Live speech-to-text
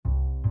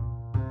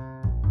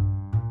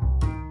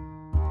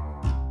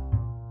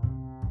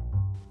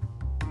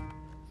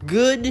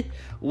Good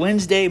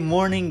Wednesday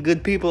morning,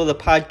 good people of the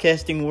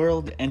podcasting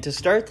world. And to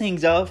start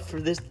things off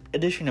for this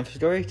edition of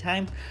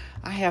Storytime,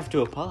 I have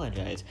to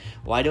apologize.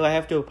 Why do I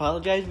have to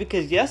apologize?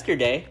 Because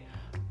yesterday,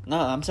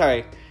 I'll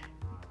say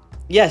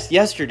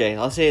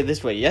it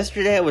this way.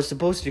 Yesterday I was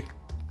supposed to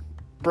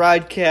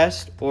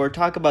broadcast or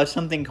talk about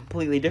something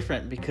completely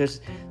different because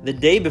the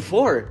day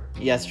before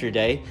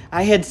yesterday,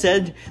 I had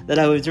said that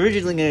I was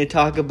originally going to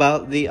talk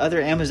about the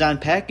other Amazon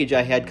package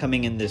I had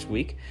coming in this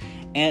week,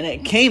 and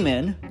it came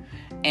in,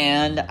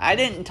 and I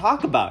didn't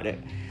talk about it.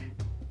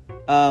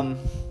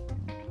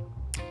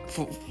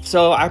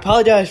 So I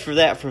apologize for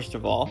that, first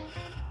of all.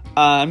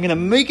 I'm going to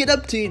make it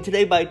up to you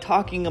today by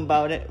talking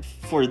about it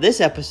for this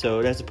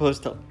episode as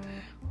opposed to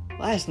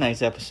last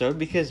night's episode,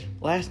 because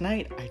last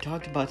night I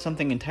talked about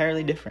something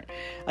entirely different.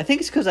 I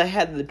think it's because I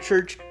had the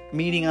church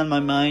meeting on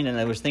my mind and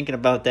I was thinking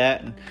about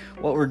that and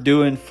what we're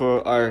doing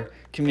for our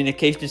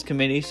communications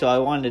committee, so I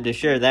wanted to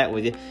share that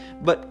with you.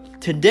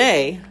 But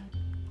today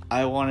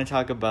I want to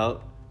talk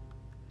about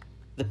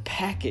the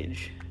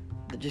package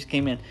that just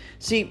came in.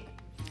 See,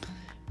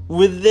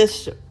 with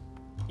this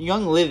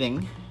Young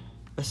Living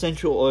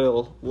essential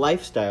oil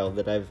lifestyle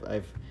that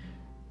I've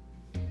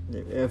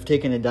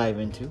taken a dive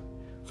into,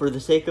 for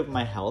the sake of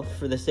my health,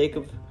 for the sake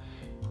of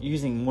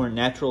using more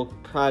natural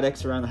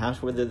products around the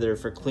house, whether they're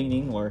for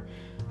cleaning or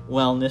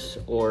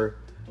wellness or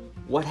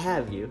what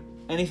have you,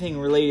 anything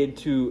related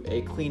to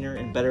a cleaner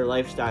and better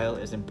lifestyle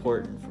is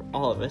important for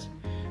all of us.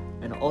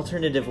 An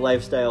alternative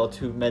lifestyle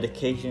to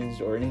medications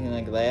or anything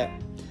like that,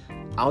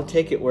 I'll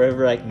take it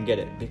wherever I can get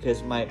it,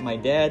 because my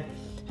dad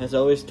has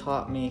always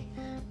taught me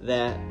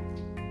that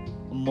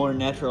a more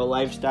natural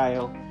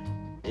lifestyle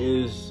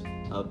is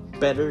a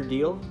better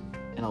deal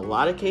in a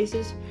lot of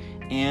cases.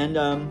 And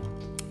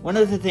one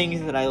of the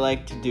things that I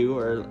like to do,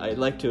 or I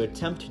like to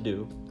attempt to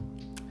do,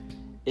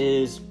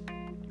 is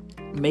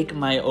make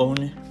my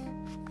own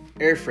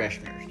air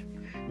fresheners.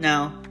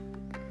 Now,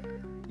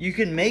 you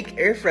can make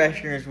air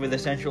fresheners with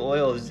essential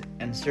oils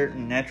and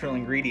certain natural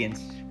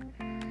ingredients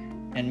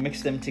and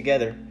mix them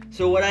together.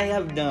 So what I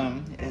have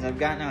done is I've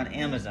gotten on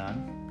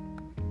Amazon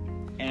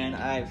and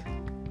I've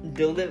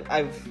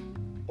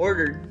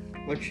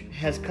ordered, which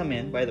has come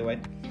in, by the way,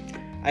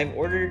 I've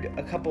ordered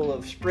a couple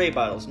of spray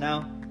bottles.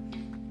 Now,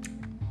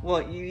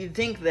 well, you'd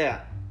think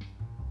that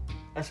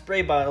a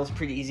spray bottle is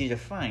pretty easy to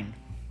find.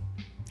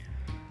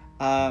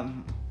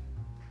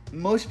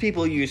 Most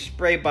people use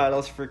spray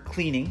bottles for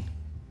cleaning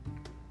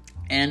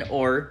and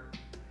or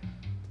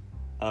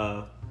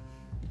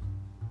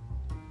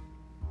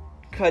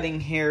cutting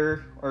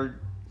hair or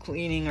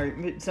cleaning,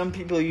 or some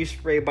people use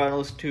spray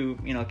bottles to,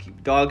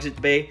 keep dogs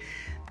at bay.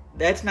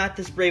 That's not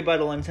the spray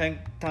bottle I'm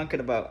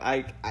talking about.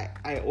 I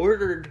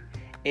ordered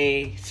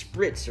a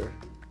spritzer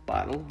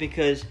bottle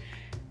because,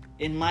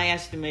 in my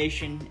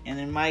estimation and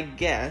in my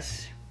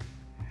guess,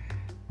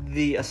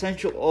 the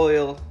essential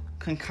oil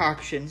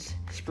concoctions,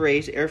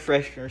 sprays, air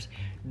fresheners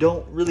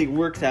don't really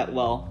work that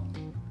well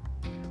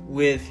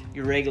with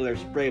your regular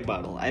spray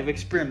bottle. I've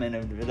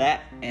experimented with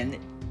that, and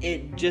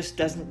it just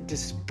doesn't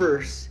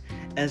disperse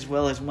as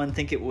well as one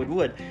think it would.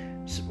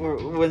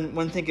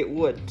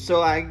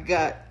 So I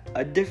got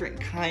a different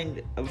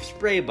kind of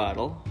spray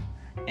bottle,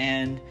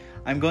 and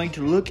I'm going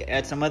to look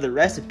at some other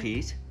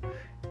recipes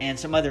and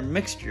some other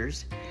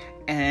mixtures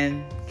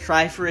and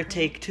try for a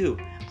take two.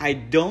 I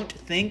don't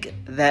think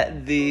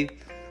that the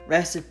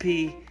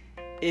recipe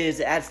is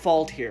at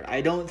fault here.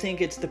 I don't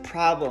think it's the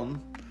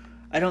problem.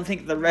 I don't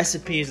think the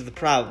recipe is the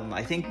problem.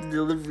 I think the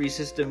delivery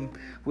system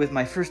with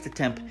my first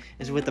attempt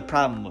is what the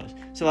problem was.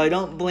 So I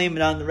don't blame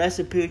it on the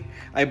recipe.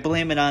 I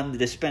blame it on the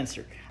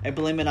dispenser. I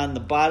blame it on the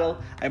bottle.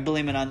 I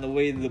blame it on the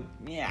way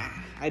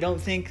I don't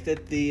think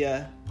that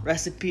the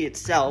recipe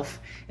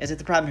itself is at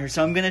the problem here.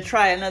 So I'm going to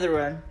try another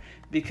one,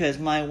 because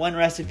my one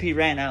recipe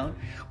ran out,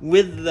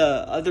 with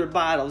the other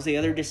bottles, the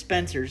other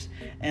dispensers,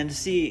 and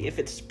see if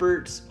it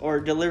spurts or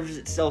delivers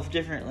itself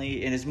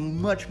differently and is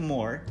much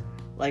more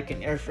like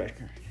an air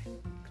freshener.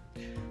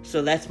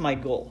 So that's my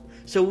goal.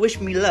 So wish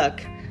me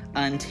luck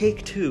on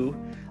take two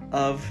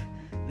of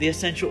the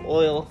essential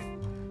oil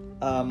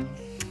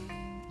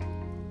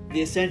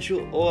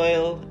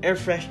air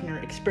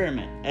freshener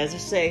experiment. As I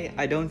say,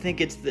 I don't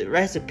think it's the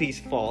recipe's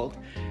fault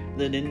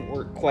that didn't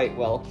work quite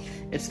well.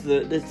 It's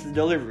the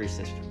delivery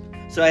system.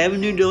 So I have a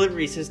new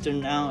delivery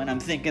system now, and I'm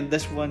thinking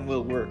this one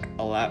will work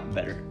a lot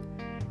better.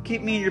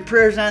 Keep me in your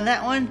prayers on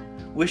that one.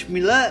 Wish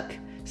me luck.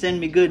 Send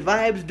me good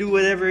vibes. Do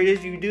whatever it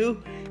is you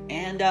do.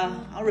 And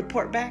I'll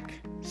report back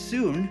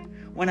soon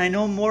when I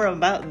know more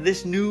about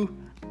this new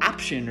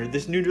option or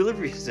this new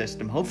delivery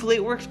system. Hopefully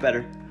it works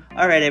better.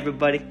 All right,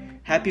 everybody.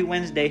 Happy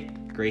Wednesday.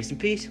 Grace and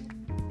peace.